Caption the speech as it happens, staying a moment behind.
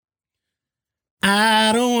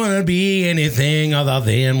I don't want to be anything other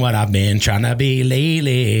than what I've been trying to be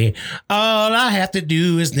lately. All I have to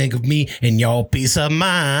do is think of me and your peace of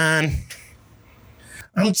mind.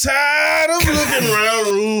 I'm tired of looking around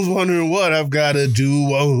rooms wondering what I've got to do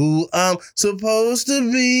or who I'm supposed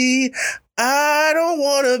to be. I don't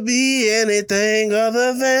want to be anything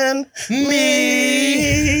other than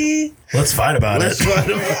me. Let's fight about it.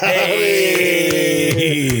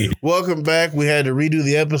 Welcome back. We had to redo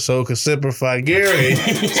the episode because Simplify Gary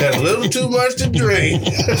had a little too much to drink.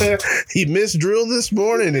 He missed drill this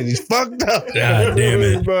morning and he's fucked up. God damn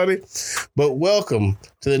it. Everybody. But welcome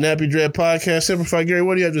to the Nappy Dread Podcast. Simplify Gary,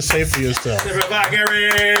 what do you have to say for yourself? Simplify Gary!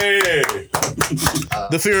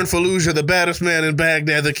 The fear in Fallujah, the baddest man in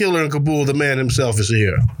Baghdad, the killer in Kabul, the man himself is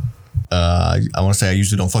here. I want to say I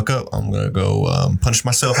usually don't fuck up. I'm going to go punch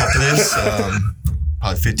myself after this.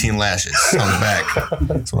 Probably 15 lashes on the back.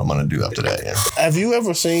 That's what I'm going to do after that, yeah. Have you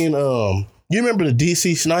ever seen, you remember the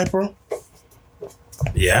DC Sniper?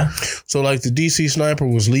 Yeah. So, like, the DC Sniper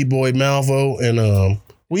was Lee Boyd Malvo, and,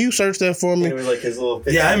 will you search that for me? It was like his little.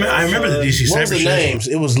 Yeah, I remember the DC What was Sniper the names?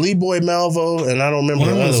 It was Lee Boyd Malvo, and I don't remember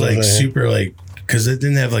One the was other like name. super like because it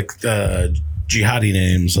didn't have like jihadi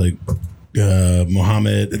names like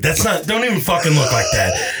Muhammad. That's not. Don't even fucking look like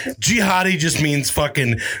that. Jihadi just means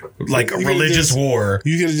fucking like a religious war.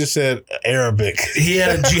 You could have just said Arabic. He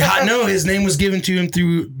had a jihad. No, his name was given to him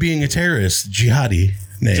through being a terrorist. Jihadi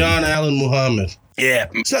name. John Allen Muhammad. Yeah.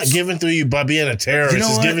 It's not given to you by being a terrorist. You know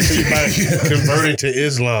it's what? given to you by converting to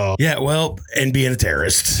Islam. Yeah. Well, and being a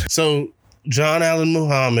terrorist. So John Allen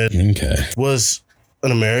Muhammad Okay. was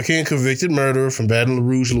an American convicted murderer from Baton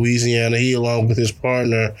Rouge, Louisiana. He, along with his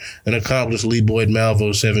partner and accomplice Lee Boyd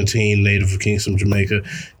Malvo, 17, native of Kingston, Jamaica,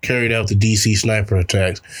 carried out the DC sniper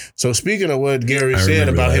attacks. So speaking of what Gary said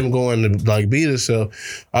about him going to like beat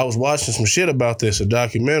himself, I was watching some shit about this, a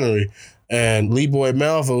documentary, and Lee Boyd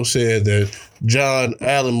Malvo said that John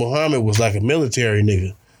Allen Muhammad was like a military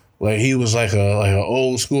nigga. Like he was like an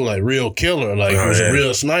old school, like real killer. Like he was a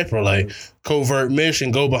real sniper, like covert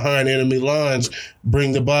mission, go behind enemy lines,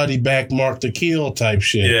 bring the body back, mark the kill type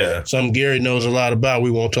shit. Yeah. Something Gary knows a lot about.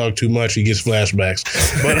 We won't talk too much. He gets flashbacks.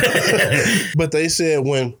 But but they said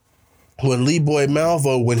when Lee Boyd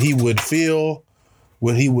Malvo, when he would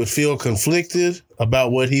feel conflicted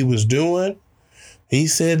about what he was doing, he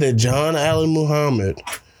said that John Allen Muhammad,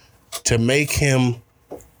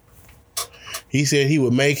 he said he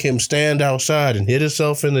would make him stand outside and hit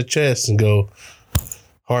himself in the chest and go,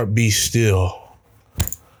 "Heart be still.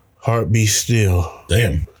 Heart be still.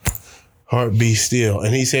 Damn. Heart be still."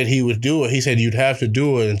 And he said he would do it. He said you'd have to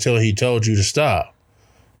do it until he told you to stop.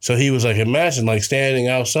 So he was like, imagine like standing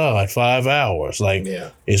outside 5 hours. Like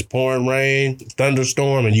it's pouring rain,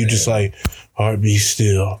 thunderstorm, and you just like, heart be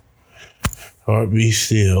still. Heart be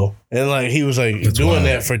still. And like he was like doing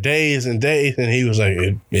that for days and days, and he was like,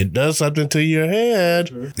 it does something to your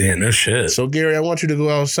head. Yeah, no shit. So Gary, I want you to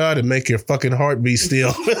go outside and make your fucking heart be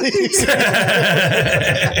still.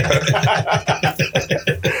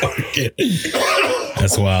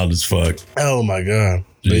 That's wild as fuck. Oh my God.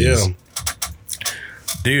 But Jeez. yeah.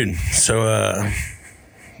 Dude, so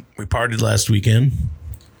we partied last weekend.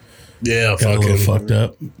 Yeah, Got a little fucked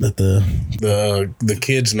up at the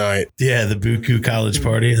kids' night. the Buku college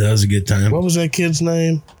party. That was a good time. What was that kid's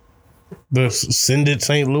name? The Send It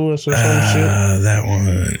St. Louis or some shit? That one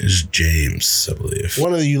is James, I believe.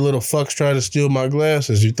 One of you little fucks tried to steal my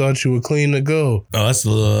glasses. You thought you were clean to go. Oh, that's the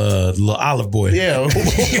little Olive Boy. Yeah.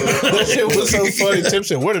 That shit was so funny. Tim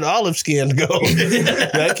said, where did Olive Skin go?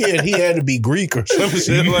 That kid, he had to be Greek or some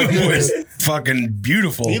shit like He that. was fucking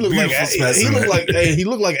beautiful. He looked like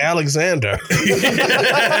Alexander.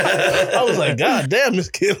 I was like, God damn, this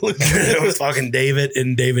kid looks It was fucking David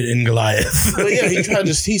and Goliath. But yeah,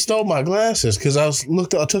 he stole my glasses because I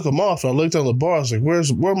took them off and I looked on the bar. I was like,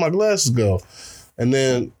 where'd my glasses go? And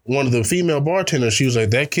then one of the female bartenders, she was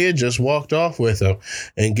like, that kid just walked off with them.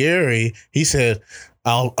 And Gary, he said,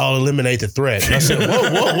 I'll eliminate the threat. And I said,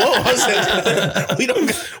 whoa. I said, we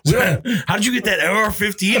don't. How did you get that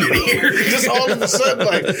AR-15 in here? Just all of a sudden,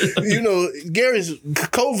 like, Gary's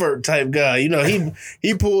covert type guy.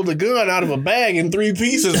 He pulled a gun out of a bag in 3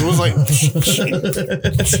 pieces and was like,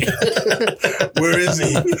 where is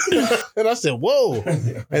he? And I said, whoa.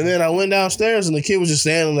 And then I went downstairs and the kid was just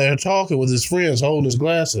standing there talking with his friends, holding his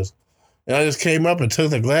glasses. And I just came up and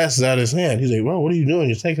took the glasses out of his hand. He's like, bro, what are you doing?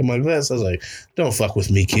 You're taking my glasses. I was like, don't fuck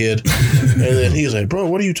with me, kid. And then he's like, bro,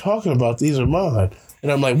 what are you talking about? These are mine.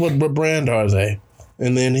 And I'm like, what brand are they?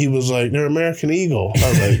 And then he was like, they're American Eagle. I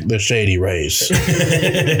was like, they're Shady Rays.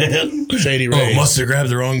 Shady Rays. Oh, must have grabbed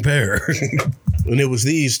the wrong pair. And it was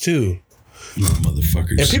these two.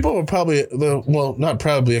 Motherfuckers. And people are probably, well, not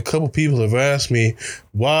probably, a couple people have asked me,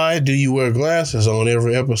 why do you wear glasses on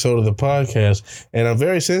every episode of the podcast? And I'm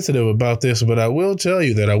very sensitive about this, but I will tell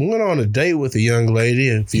you that I went on a date with a young lady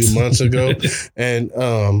a few months ago, and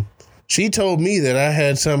she told me that I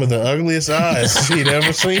had some of the ugliest eyes she'd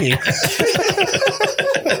ever seen.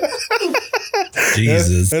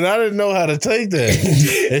 Jesus. And I didn't know how to take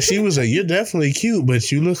that. And she was like, you're definitely cute,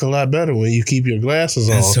 but you look a lot better when you keep your glasses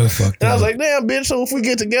on. That's so fucked and up. I was like, damn, bitch, so if we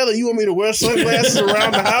get together, you want me to wear sunglasses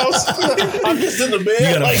around the house? I'm just in the bed.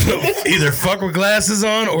 You gotta either fuck with glasses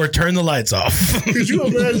on or turn the lights off. Could you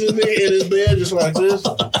imagine a nigga in his bed just like this?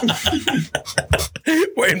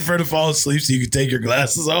 Waiting for her to fall asleep so you can take your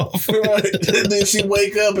glasses off. Right. And then she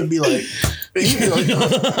wake up and be like,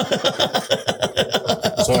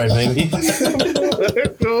 sorry, baby.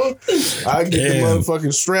 I get the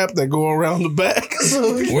motherfucking strap that go around the back.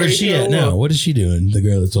 So where's she at now? What is she doing? The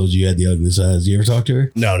girl that told you had the ugliest eyes. You ever talk to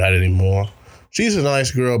her? No, not anymore. She's a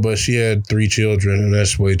nice girl, but she had 3 children, and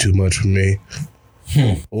that's way too much for me.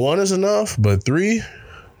 1 is enough, but 3,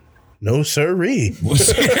 no sirree.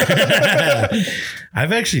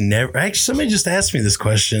 I've actually never. Somebody just asked me this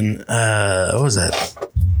question. What was that?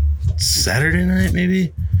 Saturday night,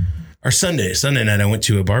 maybe, or Sunday. Sunday night, I went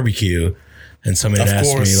to a barbecue, and somebody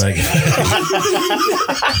asked me like.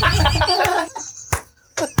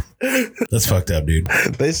 That's fucked up, dude.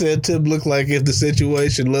 They said Tim looked like if the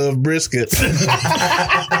situation loved brisket. That's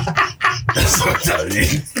fucked up,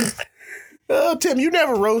 dude. Tim, you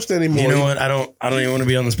never roast anymore. You know what? I don't even want to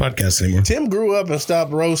be on this podcast anymore. Tim grew up and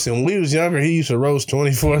stopped roasting. When we was younger, he used to roast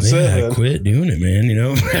 24/7. Yeah, I quit doing it, man. You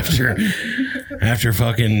know, after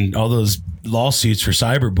fucking all those lawsuits for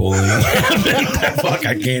cyberbullying, fuck,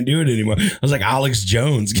 I can't do it anymore. I was like Alex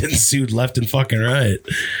Jones getting sued left and fucking right.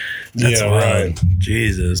 That's right.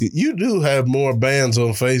 Jesus. You do have more bands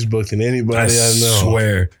on Facebook than anybody I know. I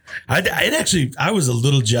swear. I was a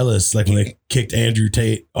little jealous, like when they kicked Andrew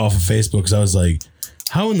Tate off of Facebook, because I was like,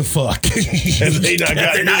 how in the fuck? They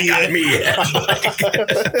not got me yet.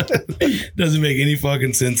 Doesn't make any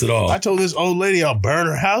fucking sense at all. I told this old lady I'll burn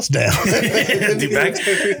her house down. Dude, back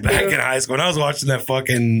in high school, when I was watching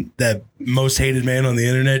that most hated man on the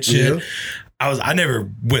internet shit, yeah. I never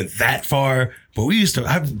went that far, but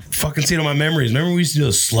I've fucking seen all my memories. Remember we used to do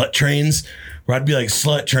those slut trains where I'd be like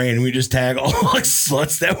slut train and we just tag all like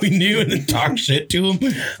sluts that we knew and then talk shit to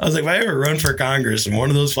them. I was like, if I ever run for Congress and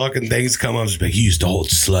one of those fucking things come up, just like, you used to hold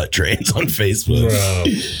slut trains on Facebook. Bro.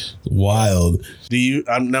 Wild. Do you,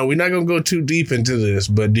 now we're not going to go too deep into this,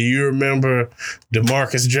 but do you remember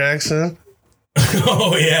DeMarcus Jackson?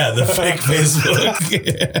 Oh yeah, the fake Facebook.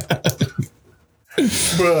 Yeah.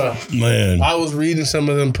 Bruh, man, I was reading some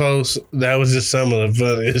of them posts. That was just some of the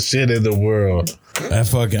funniest shit in the world. I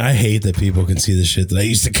hate that people can see the shit that I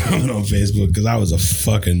used to comment on Facebook because I was a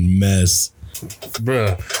fucking mess.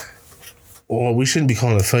 Bruh. Well, we shouldn't be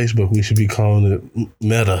calling it Facebook. We should be calling it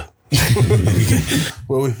Meta.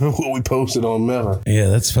 what we posted on Meta. Yeah,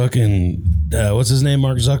 that's fucking. What's his name?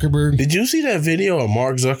 Mark Zuckerberg. Did you see that video of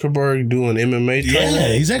Mark Zuckerberg doing MMA training?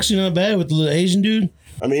 Yeah, he's actually not bad with the little Asian dude.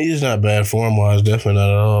 I mean, he's not bad form-wise, definitely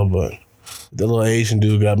not at all, but the little Asian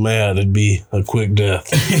dude got mad, it'd be a quick death.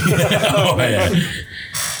 Oh, yeah.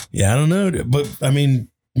 Yeah, I don't know. But, I mean,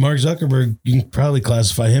 Mark Zuckerberg, you can probably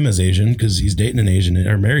classify him as Asian because he's dating an Asian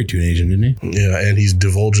or married to an Asian, isn't he? Yeah, and he's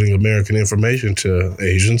divulging American information to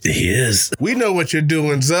Asians. He is. We know what you're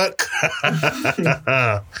doing, Zuck.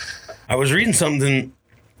 I was reading something,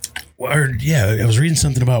 I was reading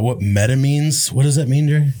something about what meta means. What does that mean,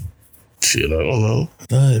 Jerry? Shit, I don't know. I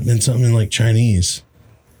thought it meant something like Chinese.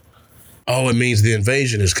 Oh, it means the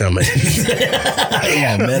invasion is coming.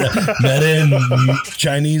 Yeah, meta in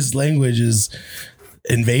Chinese language is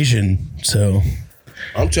invasion. So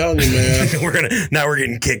I'm telling you, man. we're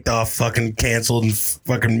getting kicked off, fucking canceled, and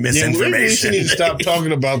fucking misinformation. We need to stop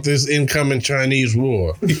talking about this incoming Chinese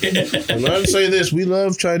war. Yeah. And I'd say this: we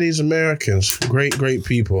love Chinese Americans, great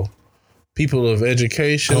people, people of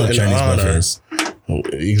education and Chinese honor. Buffets.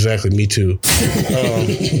 Exactly, me too.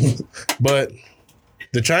 But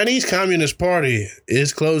the Chinese Communist Party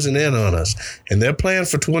is closing in on us, and they're planning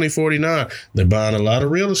for 2049. They're buying a lot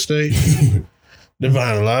of real estate. They're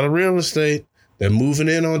moving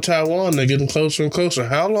in on Taiwan. They're getting closer and closer.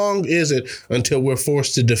 How long is it until we're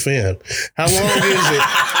forced to defend? How long is it?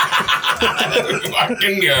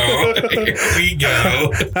 Fucking go. Here we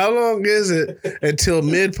go. How long is it until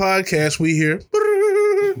mid-podcast we hear...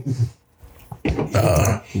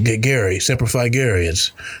 Gary, Simplify Gary,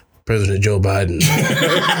 it's President Joe Biden.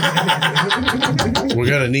 We're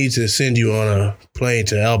going to need to send you on a plane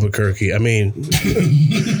to Albuquerque. I mean,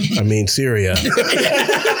 Syria.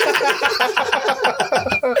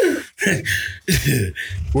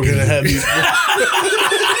 We're gonna have you.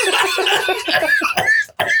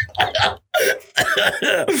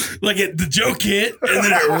 Like the joke hit, and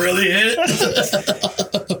then it really hit.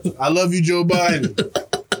 I love you, Joe Biden.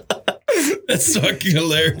 That's fucking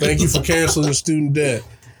hilarious. Thank you for canceling student debt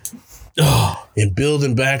and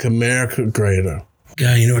building back America greater.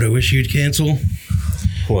 God, you know what I wish you'd cancel?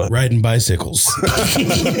 What? Riding bicycles.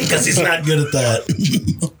 Because he's not good at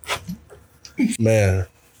that. Man,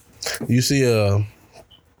 you see,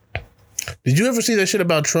 did you ever see that shit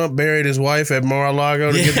about Trump buried his wife at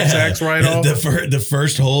Mar-a-Lago to get the tax write-off? The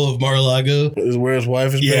first hole of Mar-a-Lago Is where his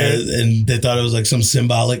wife is buried. and they thought it was like some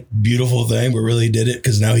symbolic, beautiful thing, but really did it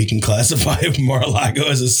because now he can classify Mar-a-Lago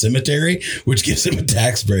as a cemetery, which gives him a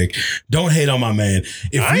tax break. Don't hate on my man.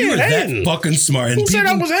 If we were that fucking smart, and who said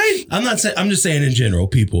I was hating? I'm not saying. I'm just saying in general,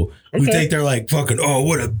 people who think they're like fucking. Oh,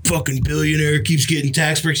 what a fucking billionaire keeps getting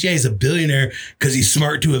tax breaks. Yeah, he's a billionaire because he's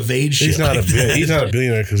smart to evade shit. He's not a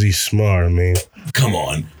billionaire because he's smart. I mean, come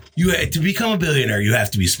on. To become a billionaire, you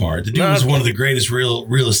have to be smart. The dude was one of the greatest real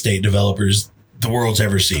estate developers the world's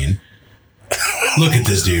ever seen. Look at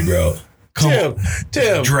this dude, bro.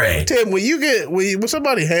 Tim, Dre. Tim, when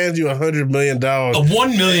somebody hands you $100 million, a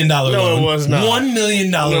 $1 million loan. No, it was not. $1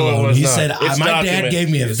 million loan. He said, my dad gave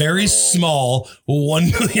me a very small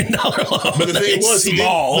 $1 million loan. But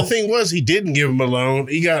the thing was, he didn't give him a loan.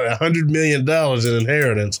 He got $100 million in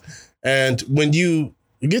inheritance. And when you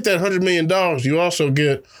get that $100 million, you also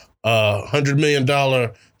get a $100 million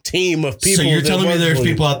team of people. So you're telling me there's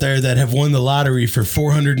people out there that have won the lottery for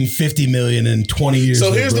 $450 million in 20 years.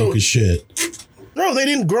 So here's broke as shit. Bro, they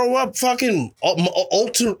didn't grow up fucking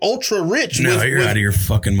ultra rich. No, you're out of your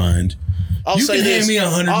fucking mind. You can hand me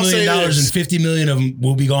 $100 million and $50 million of them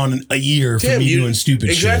will be gone in a year for me doing stupid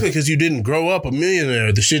shit. Exactly, because you didn't grow up a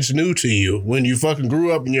millionaire. The shit's new to you. When you fucking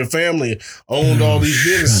grew up and your family owned all these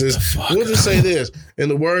businesses. We'll just say this. In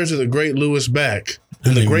the words of the great Louis Black,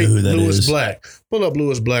 Black. Pull up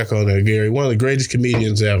Louis Black on there, Gary. One of the greatest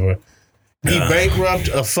comedians ever. He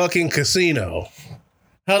bankrupted a fucking casino.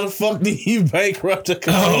 How the fuck did you bankrupt a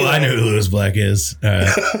casino? Oh, I know who Louis Black is.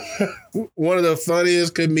 One of the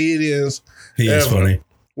funniest comedians He is funny.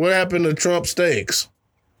 What happened to Trump Steaks?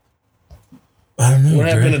 I don't know. What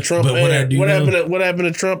happened to Trump Air? What happened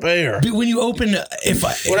to Trump Air? Dude, when you open,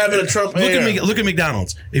 what happened to Trump Air? Look at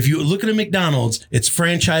McDonald's. If you look at a McDonald's, it's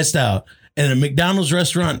franchised out, and a McDonald's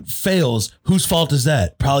restaurant fails. Whose fault is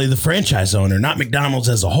that? Probably the franchise owner, not McDonald's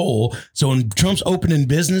as a whole. So when Trump's opening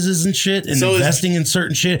businesses and shit and investing in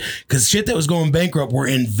certain shit, because shit that was going bankrupt were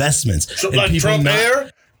investments. So like Trump Air?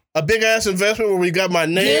 A big ass investment where we got my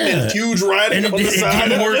name and huge writing on the side. It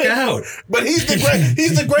didn't work out. But he's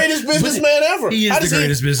the greatest businessman ever. He is the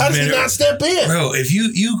greatest businessman ever. How does he not step in? Bro, if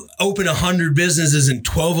you open 100 businesses and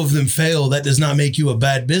 12 of them fail, that does not make you a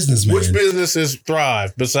bad businessman. Which businesses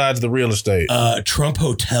thrive besides the real estate? Trump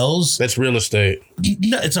Hotels. That's real estate.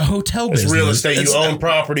 No, it's a hotel business. It's real estate. You own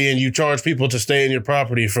property and you charge people to stay in your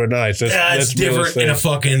property for nights. That's different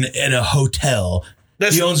in a hotel.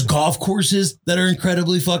 He owns golf courses that are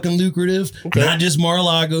incredibly fucking lucrative. Okay. Not just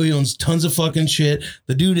Mar-a-Lago. He owns tons of fucking shit.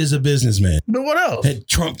 The dude is a businessman. But what else?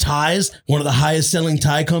 Trump Ties, one of the highest selling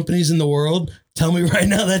tie companies in the world. Tell me right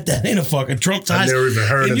now that ain't a fucking Trump Ties. I've never even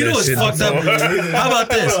heard of that. You know what's fucked up? How about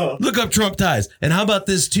this? Look up Trump Ties. And how about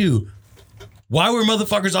this too? Why were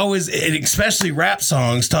motherfuckers always, and especially rap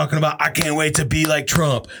songs, talking about, I can't wait to be like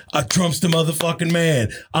Trump. Trump's the motherfucking man.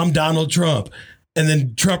 I'm Donald Trump. And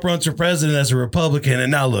then Trump runs for president as a Republican,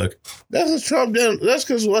 and now look. That's what Trump did. That's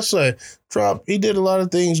because, let's say, Trump, he did a lot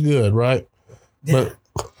of things good, right? Yeah.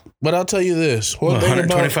 But I'll tell you this.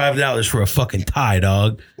 $125 for a fucking tie,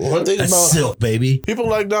 dog. One thing That's about silk, baby. People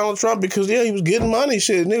like Donald Trump because, he was getting money,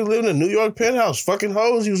 shit. Nigga living in a New York penthouse, fucking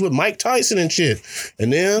hoes. He was with Mike Tyson and shit.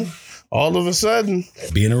 And then all of a sudden,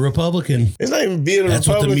 being a Republican. It's not even being a That's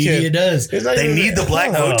Republican. That's what the media does. They need the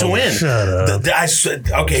black vote to win. Shut up.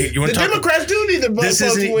 Okay, you want to talk? Democrats do need the black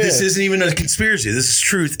vote to win. This isn't even a conspiracy. This is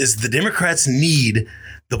truth. Is the Democrats need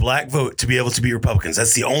the black vote to be able to be Republicans?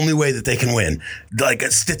 That's the only way that they can win. Like,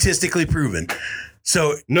 it's statistically proven.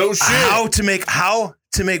 So no shit. How to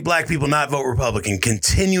make black people not vote Republican?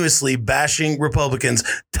 Continuously bashing Republicans,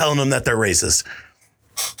 telling them that they're racist.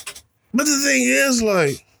 But the thing is,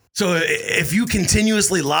 like. So if you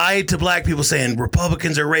continuously lie to black people saying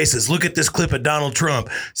Republicans are racist, look at this clip of Donald Trump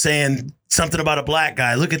saying something about a black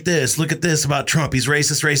guy. Look at this about Trump. He's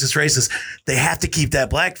racist. They have to keep that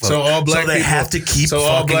black vote. Have to keep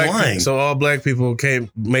fucking lying. So all black people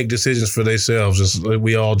can't make decisions for themselves.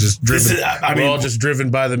 We all just driven. We're all just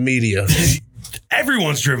driven by the media.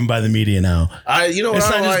 Everyone's driven by the media now. You know what it's I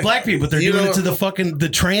not just like? black people, they're doing it to the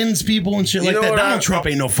trans people and shit like that. Donald Trump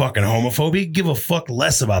ain't no fucking homophobe. He give a fuck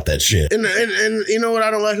less about that shit. And you know what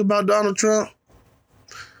I don't like about Donald Trump?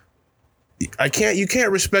 You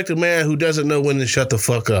can't respect a man who doesn't know when to shut the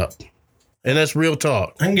fuck up. And that's real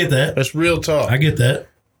talk. I can get that. That's real talk. I get that.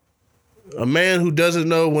 A man who doesn't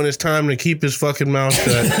know when it's time to keep his fucking mouth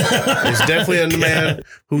shut is definitely a man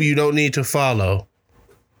who you don't need to follow.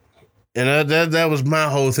 And that was my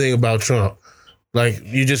whole thing about Trump. Like,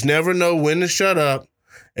 you just never know when to shut up.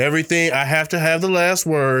 Everything, I have to have the last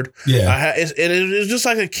word. Yeah. It's just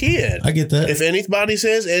like a kid. I get that. If anybody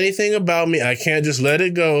says anything about me, I can't just let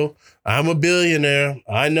it go. I'm a billionaire.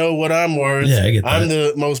 I know what I'm worth. Yeah, I get that. I'm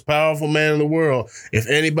the most powerful man in the world. If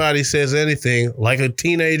anybody says anything, like a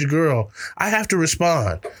teenage girl, I have to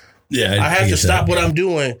respond. Yeah, I have to stop what I'm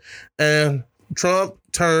doing. And Trump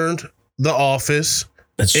turned the office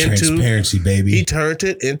That's transparency, baby. He turned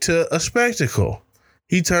it into a spectacle.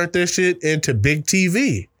 He turned that shit into big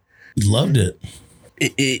TV. Loved it.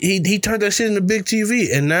 He turned that shit into big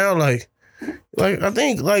TV. And now, like I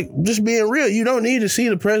think, just being real, you don't need to see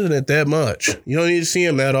the president that much. You don't need to see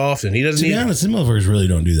him that often. He doesn't. To be honest, some motherfuckers really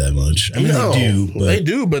don't do that much. I mean, no, they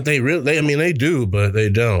do, but they do, but they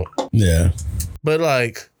don't. Yeah. But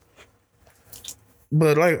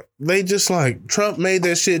they just Trump made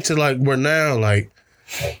that shit to where now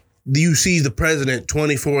you see the president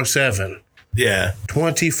 24/7. Yeah.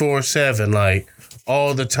 24/7,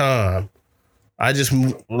 all the time. I just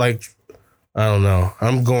I don't know.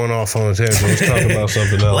 I'm going off on a tangent. Let's talk about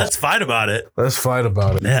something else. Let's fight about it.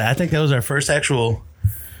 Yeah, I think that was our first actual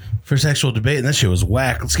debate, and that shit was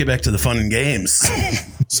whack. Let's get back to the fun and games.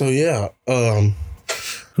 So yeah,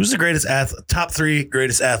 who's the greatest top 3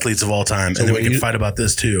 greatest athletes of all time? And then we can fight about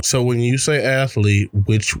this too. So when you say athlete,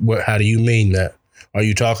 how do you mean that? Are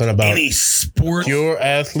you talking about any sport? Pure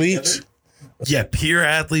athletes? Yeah, pure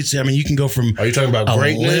athletes. I mean, you can go from. Are you talking about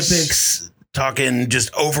greatness? Olympics, talking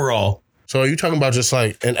just overall. So are you talking about just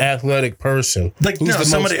an athletic person? The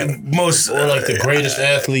greatest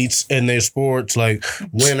athletes in their sports,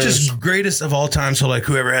 winners. Just greatest of all time. So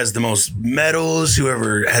whoever has the most medals,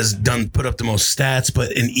 whoever has put up the most stats,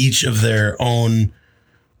 but in each of their own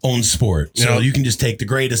sport. So you can just take the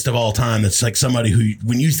greatest of all time. It's somebody who,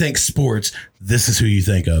 when you think sports, this is who you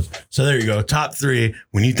think of. So there you go. Top 3.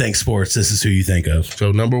 When you think sports, this is who you think of.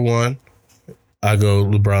 So number 1, I go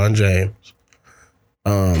LeBron James.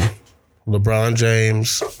 LeBron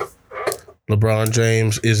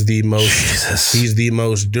James is the most. Jesus. He's the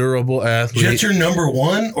most durable athlete. That's your number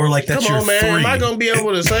 1, or that's Come your on, man. 3? Am I gonna be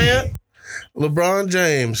able to say it? LeBron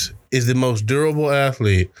James is the most durable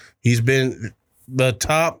athlete. He's been the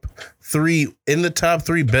top 3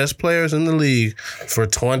 best players in the league for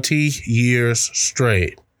 20 years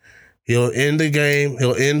straight. He'll end the game.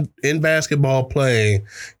 He'll end in basketball playing.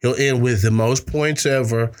 He'll end with the most points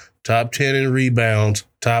ever. Top 10 in rebounds,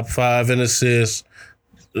 top 5 in assists.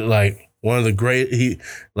 One of the great.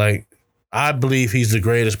 I believe he's the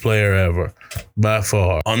greatest player ever by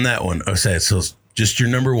far. On that one, okay. So just your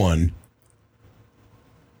number 1.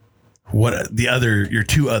 What your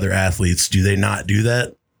 2 other athletes? Do they not do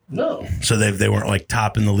that? No. So they weren't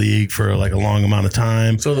top in the league for a long amount of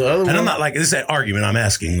time. So the other, and I'm not this is an argument. I'm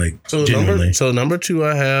asking genuinely. Number 2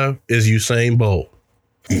 I have is Usain Bolt.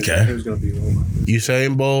 Okay.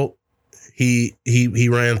 Usain Bolt, he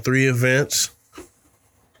ran 3 events,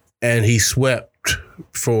 and he swept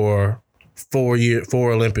for 4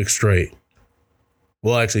 Olympics straight.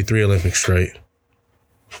 Well, actually 3 Olympics straight.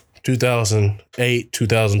 2008,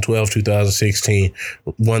 2012, 2016,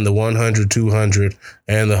 won the 100, 200,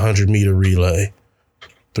 and the 100-meter relay.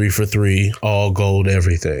 3 for 3, all gold,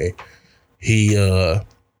 everything. He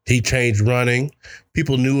changed running.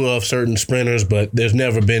 People knew of certain sprinters, but there's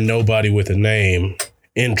never been nobody with a name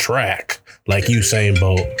in track like Usain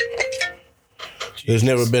Bolt. There's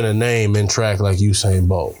never been a name in track like Usain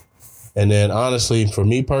Bolt. And then honestly, for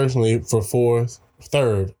me personally, for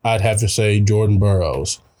third, I'd have to say Jordan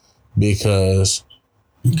Burroughs, because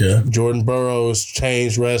Jordan Burroughs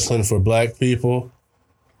changed wrestling for black people.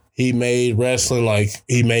 He made wrestling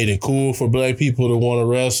he made it cool for black people to want to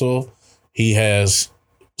wrestle. He has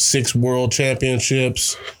 6 world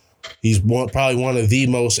championships. He's probably one of the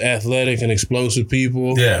most athletic and explosive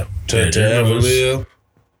people to ever live.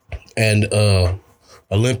 And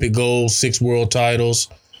Olympic gold, 6 world titles.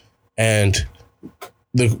 And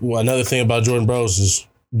another thing about Jordan Burroughs is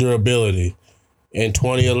durability. In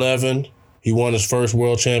 2011, he won his first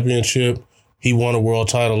world championship. He won a world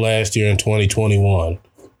title last year in 2021.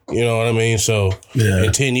 You know what I mean? So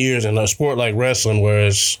in 10 years in a sport like wrestling, where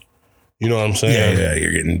it's You know what I'm saying? Yeah,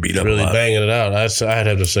 you're getting beat up. Really a lot. banging it out. I'd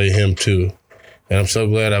have to say him too. And I'm so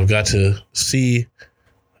glad I've got to see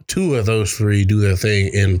 2 of those 3 do their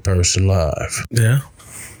thing in person live. Yeah.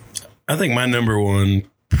 I think my number 1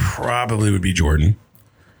 probably would be Jordan.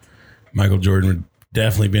 Michael Jordan would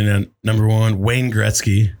definitely be number 1. Wayne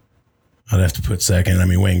Gretzky, I'd have to put second. I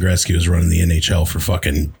mean, Wayne Gretzky was running the NHL for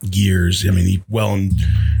fucking years. I mean,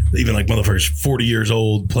 even like motherfuckers 40 years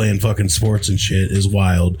old playing fucking sports and shit is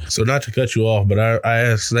wild. So not to cut you off, but I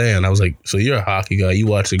asked Stan, I was like, so you're a hockey guy. You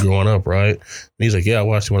watched it growing up, right? And he's like, yeah, I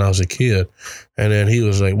watched it when I was a kid. And then he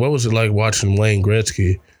was like, what was it like watching Wayne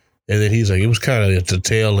Gretzky? And then he's like, it was kind of at the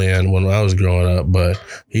tail end when I was growing up, but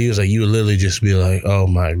he was like, you would literally just be like, oh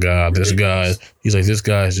my God, this guy, he's like, this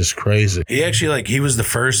guy is just crazy. He actually he was the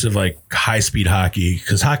first of like high speed hockey,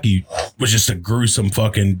 because hockey was just a gruesome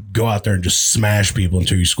fucking go out there and just smash people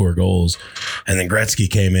until you score goals. And then Gretzky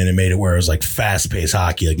came in and made it where it was like fast paced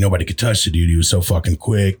hockey. Like nobody could touch the dude. He was so fucking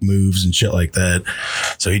quick, moves and shit like that.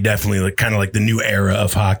 So he definitely like kind of like the new era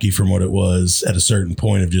of hockey from what it was at a certain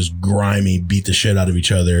point of just grimy, beat the shit out of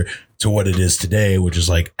each other, to what it is today, which is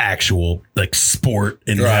like actual like sport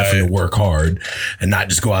and having to work hard and not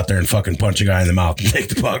just go out there and fucking punch a guy in the mouth and take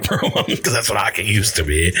the puck from him, because that's what hockey used to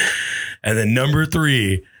be. And then number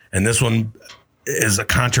 3, and this one is a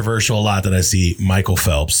controversial a lot that I see, Michael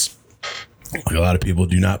Phelps. Like a lot of people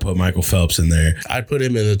do not put Michael Phelps in there. I'd put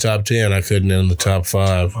him in the top 10. I couldn't in the top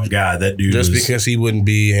 5. Oh God, that dude just because he wouldn't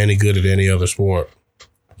be any good at any other sport.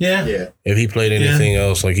 Yeah. If he played anything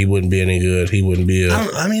else, like he wouldn't be any good. He wouldn't be I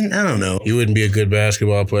don't know. He wouldn't be a good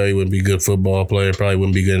basketball player. He wouldn't be a good football player. Probably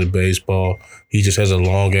wouldn't be good at baseball. He just has a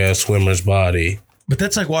long ass swimmer's body. But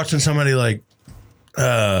that's like watching somebody like,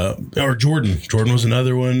 or Jordan. Jordan was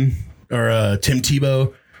another one. Or Tim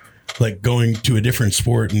Tebow, like going to a different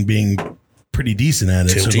sport and being pretty decent at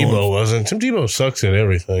it. Tim Tebow wasn't. Tim Tebow sucks at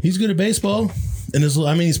everything. He's good at baseball. And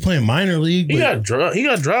he's playing minor league. He got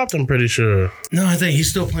dropped, I'm pretty sure. No, I think he's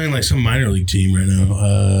still playing like some minor league team right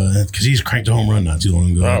now. Because he's cranked a home run not too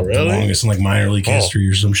long ago. Oh, really? The longest in like minor league history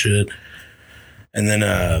or some shit. And then,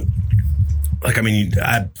 I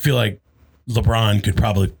feel like LeBron could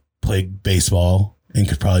probably play baseball and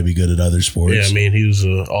could probably be good at other sports. Yeah, I mean, he was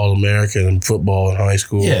an All-American in football in high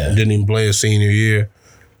school. Yeah. Didn't even play his senior year.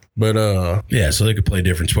 But so they could play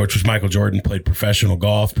different sports. Which Michael Jordan played professional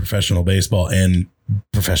golf, professional baseball, and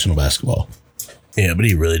professional basketball. Yeah, but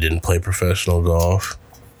he really didn't play professional golf.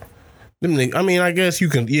 I mean, I guess you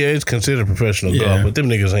can. Yeah, it's considered professional golf, but them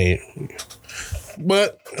niggas ain't.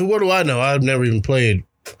 But what do I know? I've never even played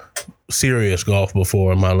serious golf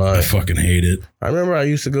before in my life. I fucking hate it. I remember I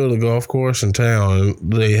used to go to the golf course in town,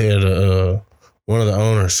 and they had one of the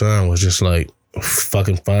owner's son was just like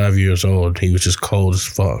fucking 5 years old. He was just cold as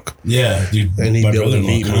fuck. Yeah, dude. And he'd be able to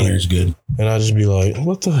beat me. Good. And I'd just be like,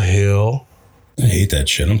 what the hell? I hate that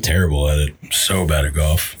shit. I'm terrible at it. I'm so bad at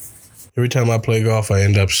golf. Every time I play golf, I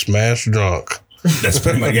end up smash drunk. That's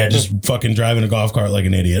pretty much, just fucking driving a golf cart like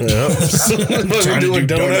an idiot. Yep. Trying to do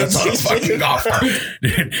donuts on a fucking golf cart.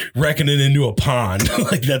 Dude, wrecking it into a pond.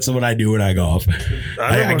 Like, that's what I do when I golf.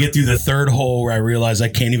 I get through the third hole where I realize I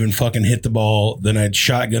can't even fucking hit the ball. Then I'd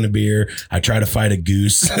shotgun a beer. I try to fight a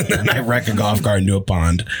goose. And then I wreck a golf cart into a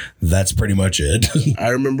pond. That's pretty much it. I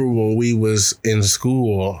remember when we was in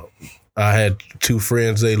school, I had 2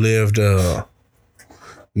 friends. They lived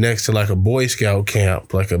next to like a Boy Scout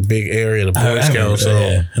camp, like a big area of the Boy Scouts.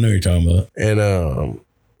 Yeah, I know what you're talking about. And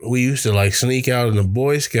we used to like sneak out in the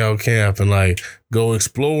Boy Scout camp and like go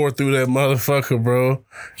explore through that motherfucker, bro.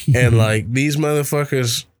 And like these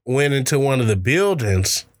motherfuckers went into one of the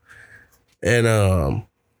buildings and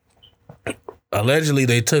allegedly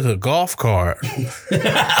they took a golf cart.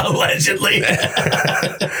 Allegedly.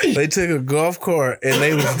 They took a golf cart and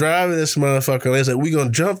they was driving this motherfucker. And they said, we gonna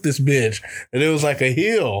jump this bitch. And it was like a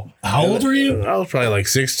hill. How old were you? I was probably like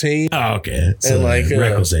 16. Oh, okay. So and like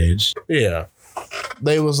reckless age. Yeah.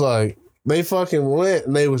 They was like, they fucking went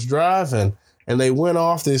and they was driving and they went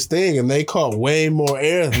off this thing and they caught way more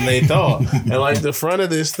air than they thought. And like the front of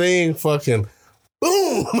this thing fucking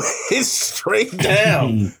boom, it's straight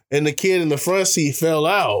down. And the kid in the front seat fell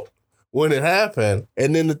out when it happened.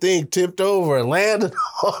 And then the thing tipped over and landed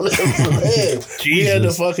on his leg. We had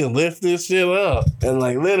to fucking lift this shit up and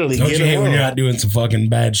like literally Don't get you hate him when up. you're out doing some fucking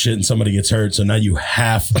bad shit and somebody gets hurt? So now you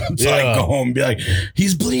have to like go home and be like,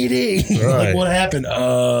 he's bleeding. Right. Like, what happened?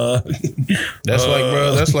 That's like,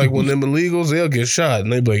 bro, that's like when them illegals, they'll get shot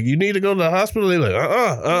and they be like, you need to go to the hospital? They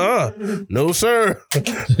like, no, sir. They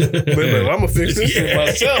be like, I'm going to fix this shit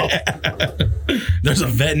myself. There's a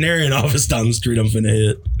veterinarian office down the street I'm finna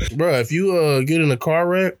hit. Bro, if you get in a car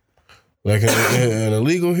wreck, like an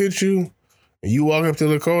illegal hit you, And you walk up to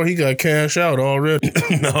the car, he got cash out already.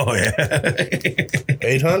 No, yeah.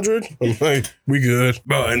 800? I'm like, we good.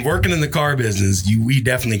 Bro, and working in the car business, we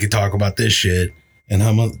definitely could talk about this shit. And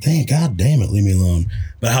how much, dang, God damn it, leave me alone.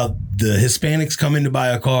 But how the Hispanics come in to buy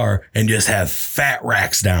a car and just have fat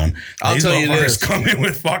racks down. I'll These tell you motherfuckers this. come in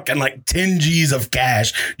with fucking like 10 G's of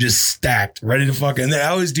cash just stacked, ready to fucking, and they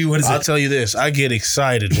always do, what is I'll it? tell you this. I get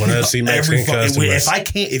excited when I see Mexican customers.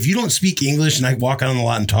 If you don't speak English and I walk out on the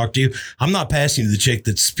lot and talk to you, I'm not passing you to the chick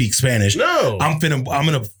that speaks Spanish. No. I'm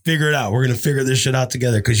gonna figure it out. We're gonna figure this shit out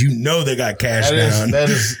together because you know they got cash down. That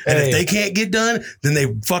is, And hey, if they can't get done, then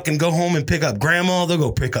they fucking go home and pick up grandma. They'll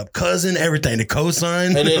go pick up cousin, everything, the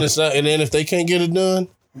cosign. and then it's not, and then if they can't get it done,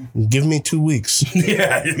 give me 2 weeks.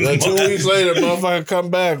 Yeah. Like 2 weeks later, motherfucker come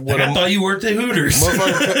back with I thought you worked at Hooters.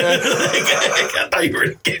 I thought you were in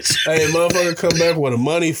the kitchen. Hey, motherfucker come back with a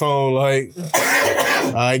money phone like,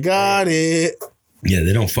 I got it. Yeah,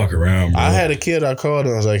 they don't fuck around, bro. I had a kid, I called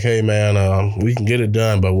him. I was like, hey, man, we can get it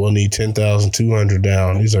done, but we'll need 10,200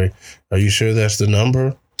 down. He's like, are you sure that's the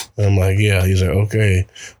number? And I'm like, yeah. He's like, okay,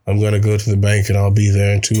 I'm going to go to the bank and I'll be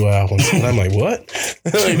there in 2 hours. And I'm like, what?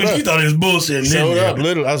 Like, You thought it was bullshit. showed up,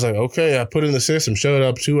 literally. I was like, okay, I put in the system, showed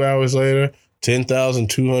up 2 hours later,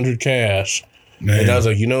 10,200 cash. Man. And I was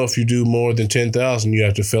like, if you do more than 10,000, you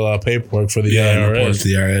have to fill out paperwork for the report IRS. to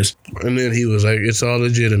the IRS. And then he was like, it's all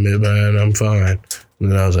legitimate, man. I'm fine.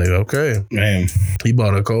 And then I was like, okay. Man. He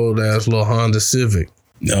bought a cold ass little Honda Civic.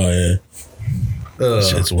 Oh, yeah.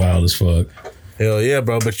 Shit's wild as fuck. Hell yeah,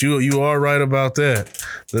 bro. But you are right about that.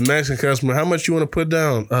 The Mexican customer, how much you want to put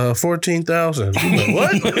down? 14,000. Like,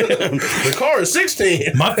 what? The car is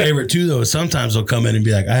 16. My favorite too, though, is sometimes they'll come in and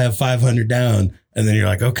be like, I have 500 down. And then you're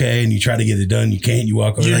like, okay. And you try to get it done. You can't. You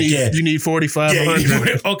walk over. You like, need, you need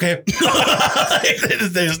 4,500. Okay.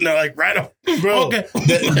 They just know, like, right on. Bro, Okay.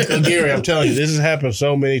 Gary, I'm telling you, this has happened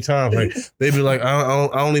so many times. Like, they'd be like, I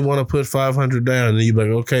only want to put 500 down. And you'd be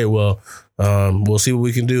like, okay, well, we'll see what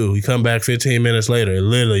we can do. You come back 15 minutes later, it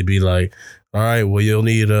literally be like, all right, well, you'll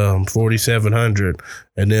need 4,700.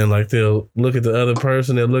 And then, like, they'll look at the other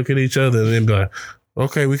person, they'll look at each other, and then be like,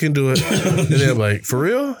 okay, we can do it. And they're like, for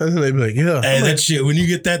real? And then they'd be like, yeah. Hey, that shit, when you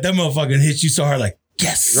get that motherfucking hits you so hard, like,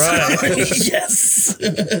 yes. Right. Yes.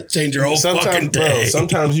 Change your whole fucking Sometimes, day. bro,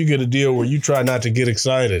 sometimes you get a deal where you try not to get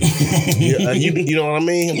excited. You know what I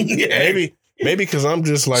mean? Yeah. Maybe because I'm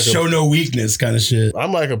just like Show no weakness kind of shit.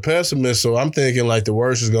 I'm like a pessimist, so I'm thinking like the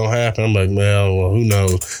worst is gonna happen. I'm like, man, well, who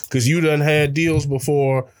knows? Because you done had deals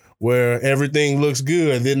before where everything looks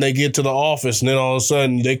good, then they get to the office, and then all of a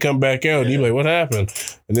sudden they come back out, and you're like, what happened?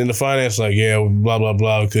 And then the finance like, yeah, blah blah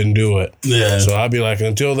blah, we couldn't do it. Yeah. So I'd be like,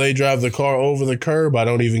 until they drive the car over the curb, I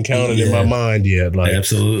don't even count it in my mind yet. Like,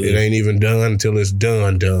 absolutely. it ain't even done until it's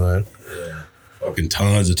done. Fucking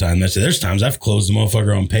tons of time. There's times I've closed the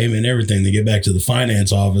motherfucker on payment and everything. They get back to the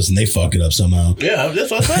finance office and they fuck it up somehow. Yeah, that's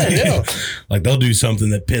what I'm saying. Yeah. Like they'll do something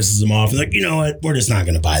that pisses them off. Like, you know what? We're just not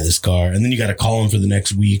going to buy this car. And then you got to call them for the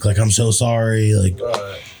next week. Like, I'm so sorry. Like,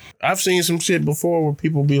 I've seen some shit before where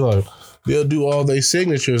people be like, they'll do all their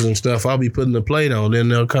signatures and stuff. I'll be putting the plate on. Then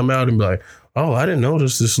they'll come out and be like, oh, I didn't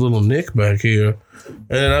notice this little nick back here. And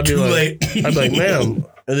then I'd be I'd be like, ma'am.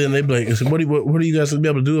 And then they'd be like, so what are you guys going to be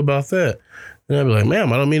able to do about that? And I'd be like,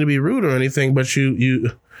 ma'am, I don't mean to be rude or anything, but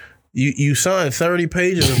you signed 30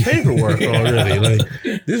 pages of paperwork already.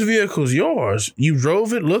 Like, this vehicle's yours. You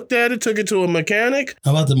drove it, looked at it, took it to a mechanic.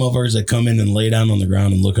 how about the motherfuckers that come in and lay down on the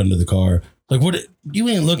ground and look under the car? Like, what? You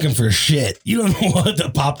ain't looking for shit. You don't know what to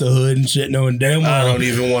pop the hood and shit, knowing damn well. I don't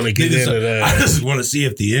even want to get into that. I just want to see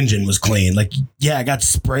if the engine was clean. Like, yeah, I got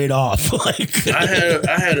sprayed off. Like, I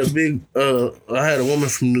had a woman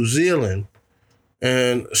from New Zealand,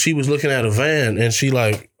 and she was looking at a van, and she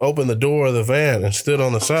like opened the door of the van and stood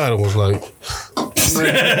on the side and was like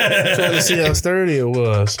trying to see how sturdy it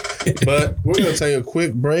was. But we're gonna take a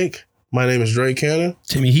quick break. My name is Dre Cannon,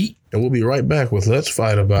 Timmy Heat. and we'll be right back with Let's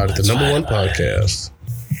Fight About It, the number one podcast.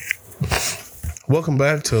 Welcome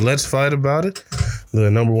back to Let's Fight About It, the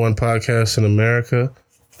number one podcast in America.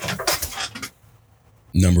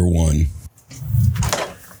 Number one.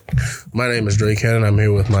 My name is Dre Cannon. I'm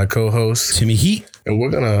here with my co-host, Timmy Heat. and we're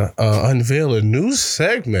going to unveil a new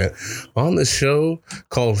segment on the show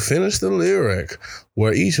called Finish the Lyric,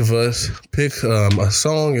 where each of us pick a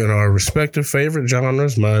song in our respective favorite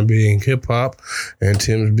genres, mine being hip-hop and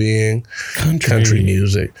Tim's being country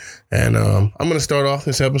music. And I'm going to start off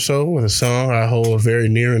this episode with a song I hold very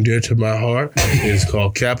near and dear to my heart. It's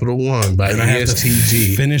called Capital One by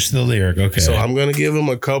ESTG. Finish the lyric. Okay. So I'm going to give him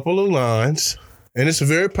a couple of lines, And it's a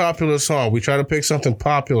very popular song. We try to pick something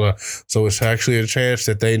popular, so it's actually a chance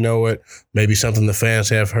that they know it. Maybe something the fans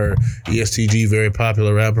have heard. ESTG, very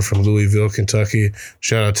popular rapper from Louisville, Kentucky.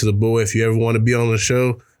 Shout out to the boy. If you ever want to be on the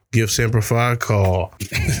show, give Simplify a call.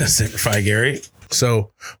 Simplify Gary.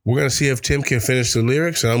 So we're going to see if Tim can finish the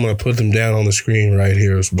lyrics, and I'm going to put them down on the screen right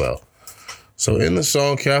here as well. So in the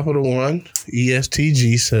song Capital One,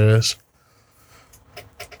 ESTG says,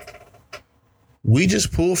 we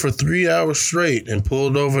just pulled for 3 hours straight and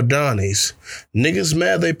pulled over Donnie's. Niggas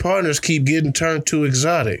mad they partners keep getting turned too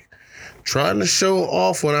exotic. Trying to show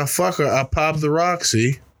off when I fuck her, I pop the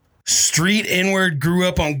Roxy. Street N-word, grew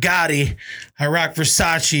up on Gotti. I rock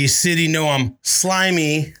Versace. City know I'm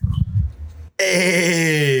slimy.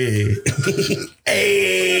 Hey.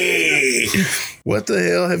 Hey. What the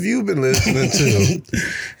hell have you been listening to?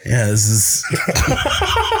 Yeah, this is...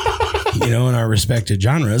 in our respected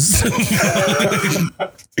genres.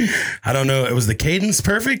 I don't know. Was the cadence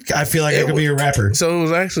perfect? I feel like I could be a rapper. So it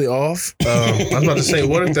was actually off. I was about to say,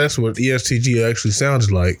 what if that's what ESTG actually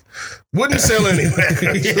sounded like? Wouldn't sell anyway.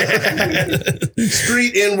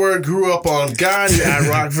 Street N-word, grew up on Gotti. I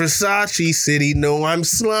rock Versace. City know I'm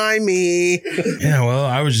slimy. Yeah, well,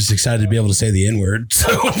 I was just excited to be able to say the N-word.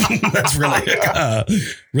 So that's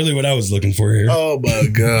really what I was looking for here. Oh, my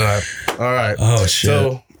God. All right. Oh, shit.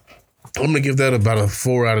 So I'm going to give that about a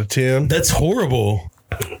 4 out of 10. That's horrible.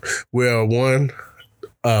 We're 1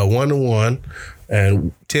 to 1.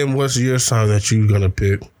 And Tim, what's your song that you're going to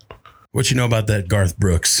pick? What you know about that Garth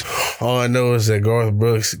Brooks? All I know is that Garth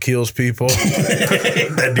Brooks kills people.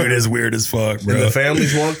 That dude is weird as fuck, bro. And the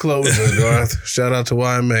families want closure, Garth. Shout out to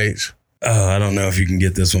YMH. I don't know if you can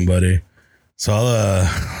get this one, buddy. So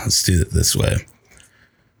let's do it this way.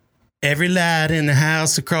 Every light in the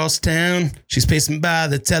house across town, she's pacing by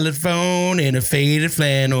the telephone in a faded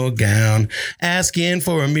flannel gown, asking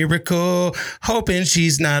for a miracle, hoping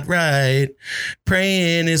she's not right,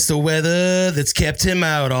 praying it's the weather that's kept him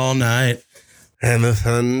out all night. And the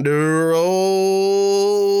thunder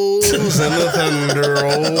rolls, and the thunder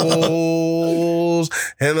rolls,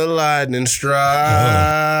 and the lightning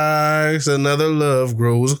strikes. Another love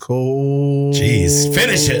grows cold. Jeez,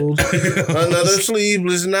 finish it. Another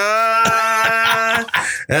sleepless night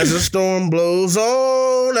as the storm blows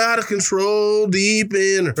on out of control deep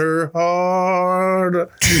in her heart.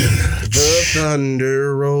 The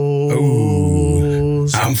thunder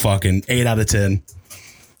rolls. I'm fucking 8 out of 10.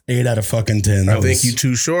 8 out of fucking 10. I think you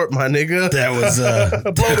too short, my nigga. That was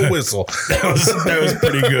blow the whistle. That was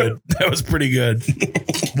pretty good. That was pretty good.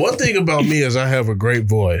 One thing about me is I have a great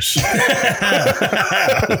voice.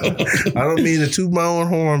 I don't mean to toot my own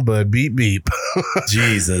horn, but beep beep.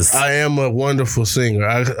 Jesus. I am a wonderful singer.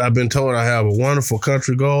 I've been told I have a wonderful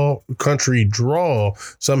country drawl.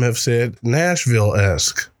 Some have said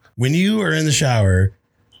Nashville-esque. When you are in the shower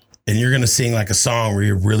and you're going to sing like a song where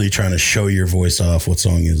you're really trying to show your voice off, what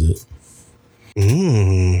song is it?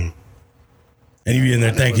 And you're in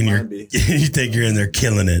there thinking you think you're in there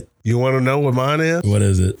killing it. You want to know what mine is? What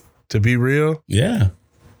is it? To be real? Yeah.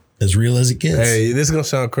 As real as it gets. Hey, this is going to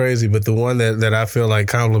sound crazy, but the one that I feel like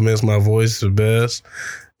compliments my voice the best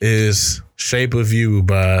is Shape of You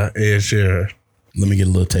by Ed Sheeran. Let me get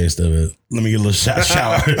a little taste of it. Let me get a little shower.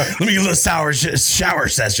 Let me get a little shower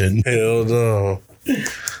session. Hell no.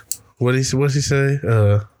 What'd he say?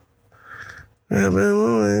 I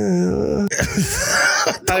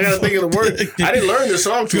gotta think of the word. I didn't learn this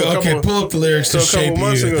song till pull up the lyrics to Shape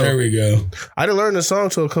You. There we go. I didn't learn the song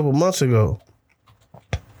till a couple months ago.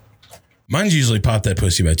 Mine's usually Pop That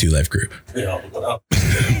Pussy by 2 Life Crew. Yeah. Oh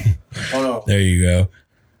no. There you go.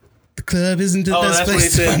 The club isn't the best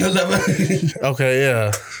place to find a lover. Okay,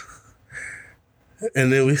 yeah.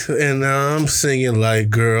 And then I'm singing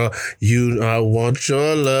like, girl, I want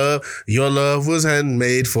your love. Your love was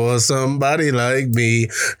handmade for somebody like me.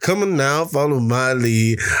 Come on now, follow my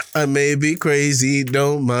lead. I may be crazy,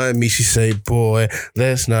 don't mind me. She say, boy,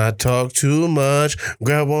 let's not talk too much.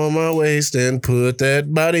 Grab on my waist and put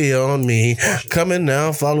that body on me. Coming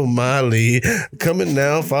now, follow my lead. Coming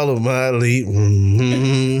now, follow my lead.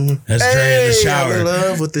 Mm-hmm. That's Dre in the shower. I'm in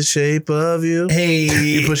love with the shape of you. Hey,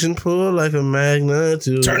 you push and pull like a magnet.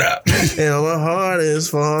 Turn up. And my heart is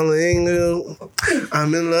falling.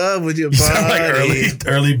 I'm in love with your body. Sound like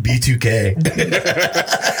early B2K. And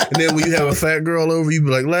then when you have a fat girl over, you be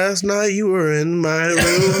like, last night you were in my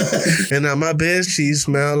room, and now my bed sheets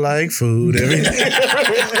smell like food. I'm in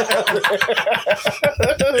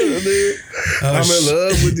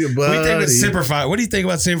love with your body. What do you think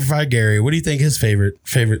about Simplify Gary? What do you think his favorite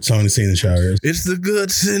song to sing in the shower is? It's the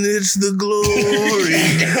guts and it's the glory.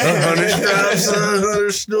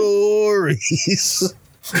 100 stories.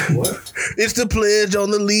 What? It's the pledge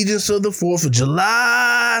on the allegiance of the 4th of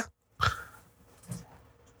July.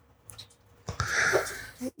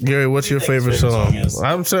 Gary, what's your favorite song?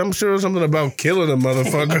 I'm sure something about killing a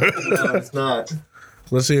motherfucker. No, it's not.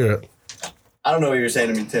 Let's hear it. I don't know what you're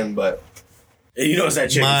saying to me, Tim, but You know it's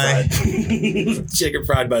that chicken fried. Chicken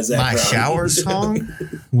fried by Zach My Brown. shower song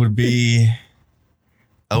would be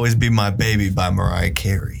 "Always Be My Baby" by Mariah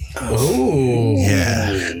Carey. Oh.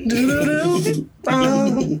 Yeah.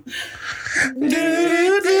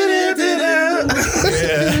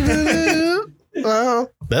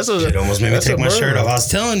 That's a, It almost made me that's take a my burn. shirt off. I was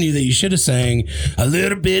telling you that you should have sang a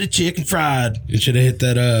little bit of chicken fried. You should have hit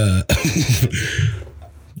that.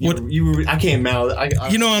 I can't mouth.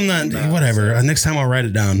 You know I'm not. Whatever. Next time I'll write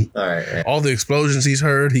it down. All right. All the explosions he's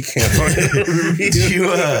heard, he can't Do you,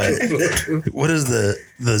 what is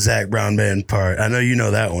the Zach Brown band part? I know you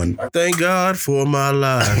know that one. Thank God for my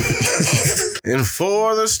life. And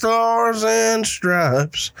for the stars and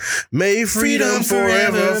stripes, may freedom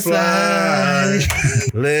forever fly.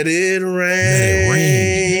 Let it rain.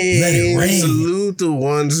 Let it rain. Salute the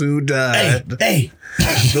ones who died. Hey.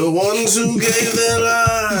 The ones who gave their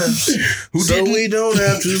lives. So didn't? we don't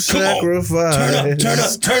have to Come on.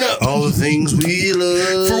 sacrifice. Turn up. All the things we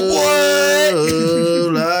love. For what?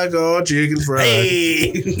 Like our chicken fried.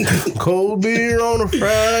 Hey. Cold beer on a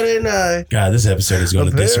Friday night. God, this episode is going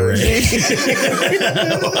to disarray.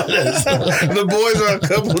 The boys are a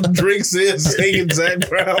couple of drinks in singing Zach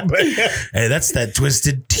Brown band. Hey, that's that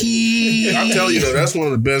Twisted Tea. I'm telling you though, that's one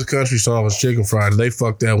of the best country songs, Chicken Fried. They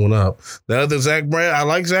fucked that one up. The other Zach Brown, I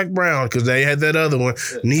like Zach Brown because they had that other one.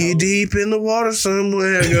 Knee deep in the water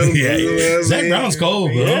somewhere. Yeah. Zach Brown's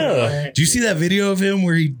cold, bro. Yeah. Do you see that video of him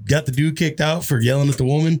where he got the dude kicked out for yelling at the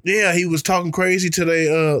woman? Yeah, he was talking crazy to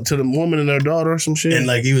the woman and their daughter or some shit. And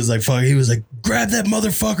like he was like, fuck, he was like, grab that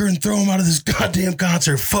motherfucker and throw him out of this goddamn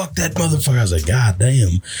concert. Fuck that motherfucker. I was like, God damn.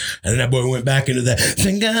 And then that boy went back into that.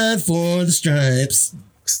 Thank God for the stripes.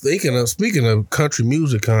 Speaking of country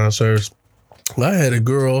music concerts, I had a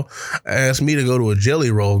girl ask me to go to a Jelly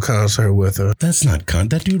Roll concert with her. That's not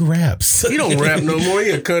that dude raps. He don't rap no more.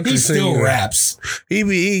 He a country He still singer. raps.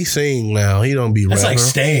 He sing now. He don't be That's rapping. like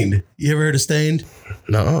Stained. You ever heard of Stained?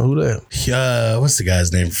 No, who that? What's the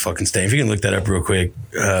guy's name? Fucking Stained. If you can look that up real quick.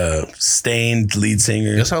 Stained lead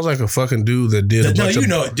singer. That sounds like a fucking dude that did a No, bunch you of...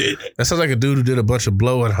 know it, dude. That sounds like a dude who did a bunch of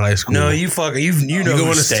blow in high school. No, you fucking you know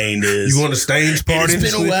who Stained is. You going to Stain's party? It's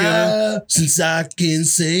this been a weekend? while since I can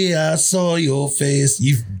say I saw your face.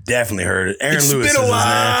 You've definitely heard it. Aaron Lewis It's been a is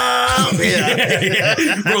while. his name.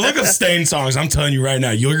 Yeah. Bro, look up Stained songs. I'm telling you right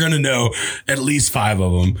now, you're gonna know at least 5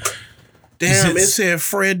 of them. Damn, it It's- said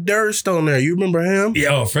Fred Durst on there. You remember him?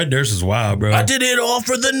 Yeah, Fred Durst is wild, bro. I did it all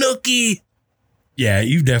for the nookie. Yeah,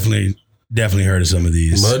 you've definitely heard of some of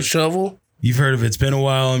these. Mud Shovel. You've heard of It's Been a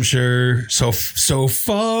While, I'm sure. So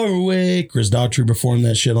Far Away. Chris Daughtry performed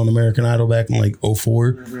that shit on American Idol back in like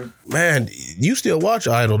 04. Man, you still watch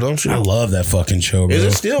Idol, don't you? I love that fucking show, bro. Is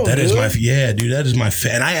it still That is good? yeah, dude, that is my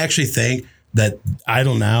and I actually think that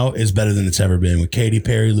Idol now is better than it's ever been with Katy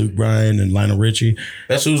Perry, Luke Bryan, and Lionel Richie.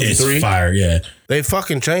 That's who's the It's 3. fire, yeah. They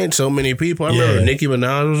fucking changed so many people. I Yeah. remember Nicki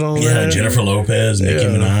Minaj was on Yeah, there. Jennifer Lopez, Nicki Yeah.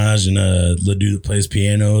 Minaj, and the dude that plays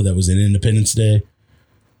piano that was in Independence Day.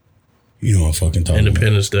 You know what I'm fucking talking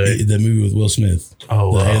Independence about. Day. The movie with Will Smith.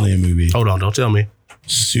 Oh, the Alien movie. Hold on, don't tell me.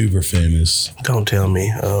 Super famous. Don't tell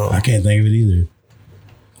me. I can't think of it either.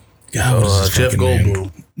 God, what is his Jeff fucking name?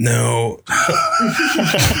 Goldblum. No.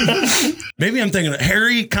 Maybe I'm thinking of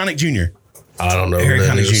Harry Connick Jr. I don't know. Harry who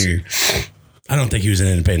that Connick is. Jr. I don't think he was in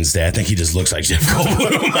Independence Day. I think he just looks like Jeff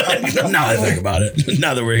Goldblum. Now that I think about it.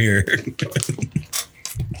 Now that we're here.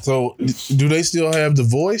 So, do they still have The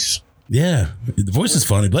Voice? Yeah. The Voice is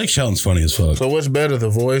funny. Blake Shelton's funny as fuck. So, what's better, The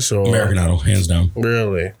Voice or American Idol, hands down.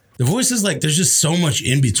 Really? The Voice is like, there's just so much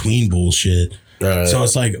in between bullshit. Right. So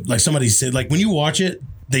it's like somebody said, like when you watch it,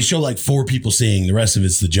 they show like 4 people singing. The rest of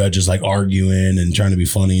it's the judges like arguing and trying to be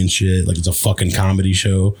funny and shit. Like it's a fucking comedy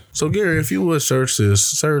show. So, Gary, if you would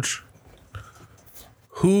search,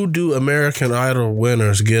 who do American Idol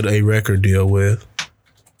winners get a record deal with?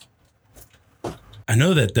 I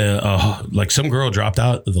know that like some girl dropped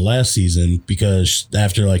out of the last season because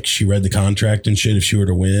after like she read the contract and shit, if she were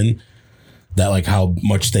to win, that like how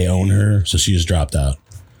much they own her. So she just dropped out.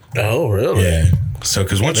 Oh, really? Yeah. So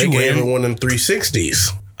because once They you gave her win, one of them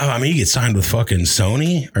 360s. oh, I mean you get signed with fucking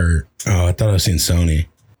Sony or I thought I was seeing Sony.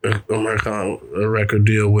 American a record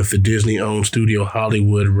deal with the Disney-owned studio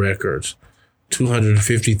Hollywood Records.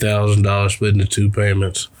 $250,000 split into 2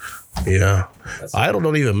 payments. Yeah. Idol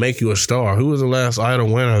don't even make you a star. Who was the last Idol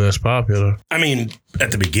winner that's popular? I mean,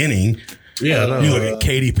 at the beginning, Yeah, no. You look at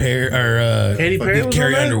Katy Perry or Katy Perry was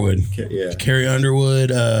Carrie on that? Underwood. Yeah. Carrie Underwood,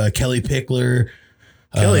 Kelly Pickler.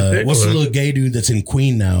 Kelly Pickler. What's the little gay dude that's in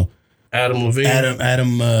Queen now? Adam Levine.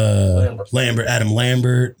 Adam Lambert. Adam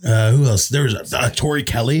Lambert. Who else? There was Tori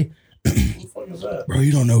Kelly. What the fuck is that? Bro,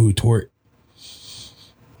 you don't know who Tori.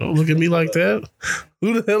 Don't look at me like that.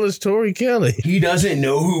 Who the hell is Tori Kelly? He doesn't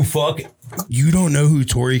know who You don't know who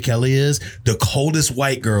Tori Kelly is? The coldest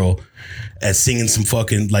white girl at singing some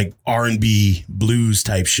fucking like R&B blues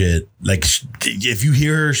type shit. Like if you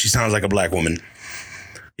hear her, she sounds like a black woman.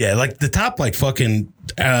 Yeah, like the top like fucking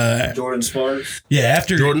Jordan Sparks. yeah,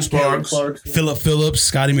 after Jordan Sparks. Philip Phillips,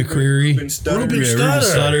 Scotty McCreery, Ruben Studdard. Ruben Ruben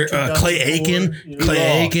Studdard. Studdard, Clay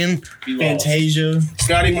Aiken, Fantasia.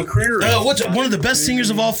 Scotty McCreery. what's one of the best singers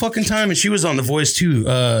of all fucking time, and she was on The Voice too.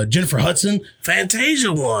 Jennifer Hudson.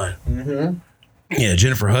 Fantasia won. Yeah,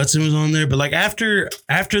 Jennifer Hudson was on there, but like after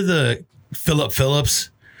the Philip Phillips,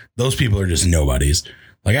 those people are just nobodies.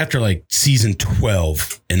 Like after like season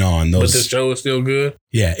 12 and on, But the those show is still good.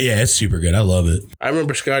 yeah, it's super good. I love it. I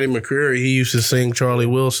remember Scotty McCreery. He used to sing Charlie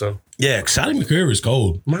Wilson. Yeah, Scotty McCreery was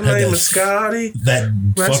cold. My Had name that is Scotty. That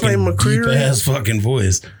Last fucking name McCreery? deep ass fucking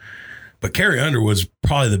voice. But Carrie Underwood's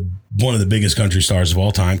probably one of the biggest country stars of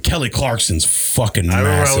all time. Kelly Clarkson's fucking I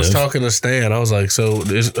remember massive. I was talking to Stan. I was like, who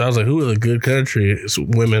are the good country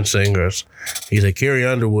women singers? He's like, Carrie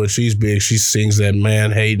Underwood. She's big. She sings that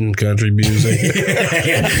man-hating country music.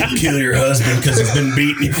 Kill your husband because he's been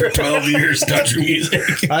beating you for 12 years. Country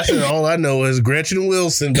music. I said, all I know is Gretchen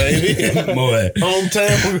Wilson, baby. Boy.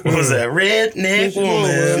 Hometown. What was that? Redneck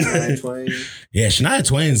woman. Yeah, Shania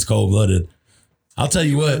Twain's cold-blooded. I'll tell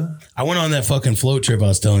you what, I went on that fucking float trip I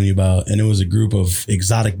was telling you about, and it was a group of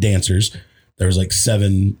exotic dancers. There was like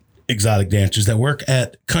 7 exotic dancers that work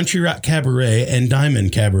at Country Rock Cabaret and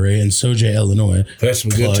Diamond Cabaret in Sauget, Illinois. That's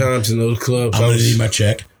some good times in those clubs. I'm going to need my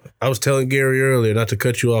check. I was telling Gary earlier, not to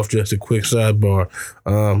cut you off, just a quick sidebar.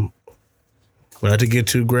 Not to get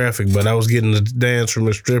too graphic, but I was getting a dance from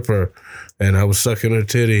a stripper, and I was sucking her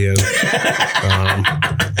titty, and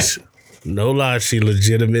no lie, she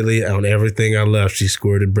legitimately, on everything I left, she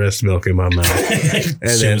squirted breast milk in my mouth.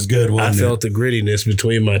 And Shit was good, I wasn't it? felt the grittiness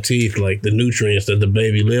between my teeth, like the nutrients that the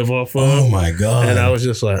baby live off of. Oh my God. And I was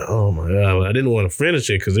just like, oh my God. I didn't want to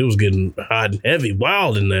finish it because it was getting hot and heavy,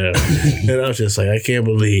 wild in there. And I was just like, I can't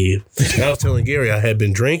believe. And I was telling Gary I had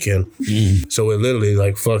been drinking. So it literally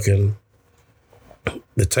like fucking,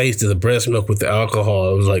 the taste of the breast milk with the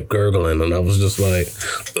alcohol, it was like gurgling. And I was just like,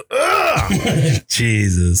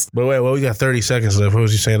 Jesus. but wait, well, we got 30 seconds left. What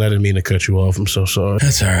was you saying? I didn't mean to cut you off. I'm so sorry.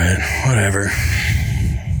 That's all right. Whatever.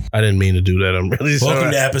 I didn't mean to do that. I'm really sorry.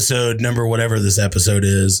 Welcome to episode number whatever this episode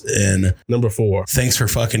is. And Number 4. thanks for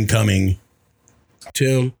fucking coming.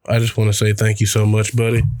 Tim, I just want to say thank you so much,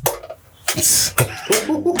 buddy.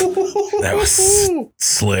 That was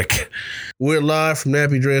slick. We're live from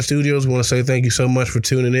Nappy Dread Studios. We want to say thank you so much for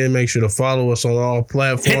tuning in. Make sure to follow us on all Hit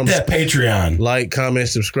platforms. that Patreon. Like, comment,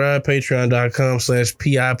 subscribe.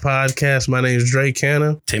 Patreon.com/PI Podcast. My name is Drake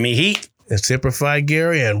Cannon. Timmy Heat. It's Simplified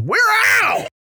Gary, and we're out.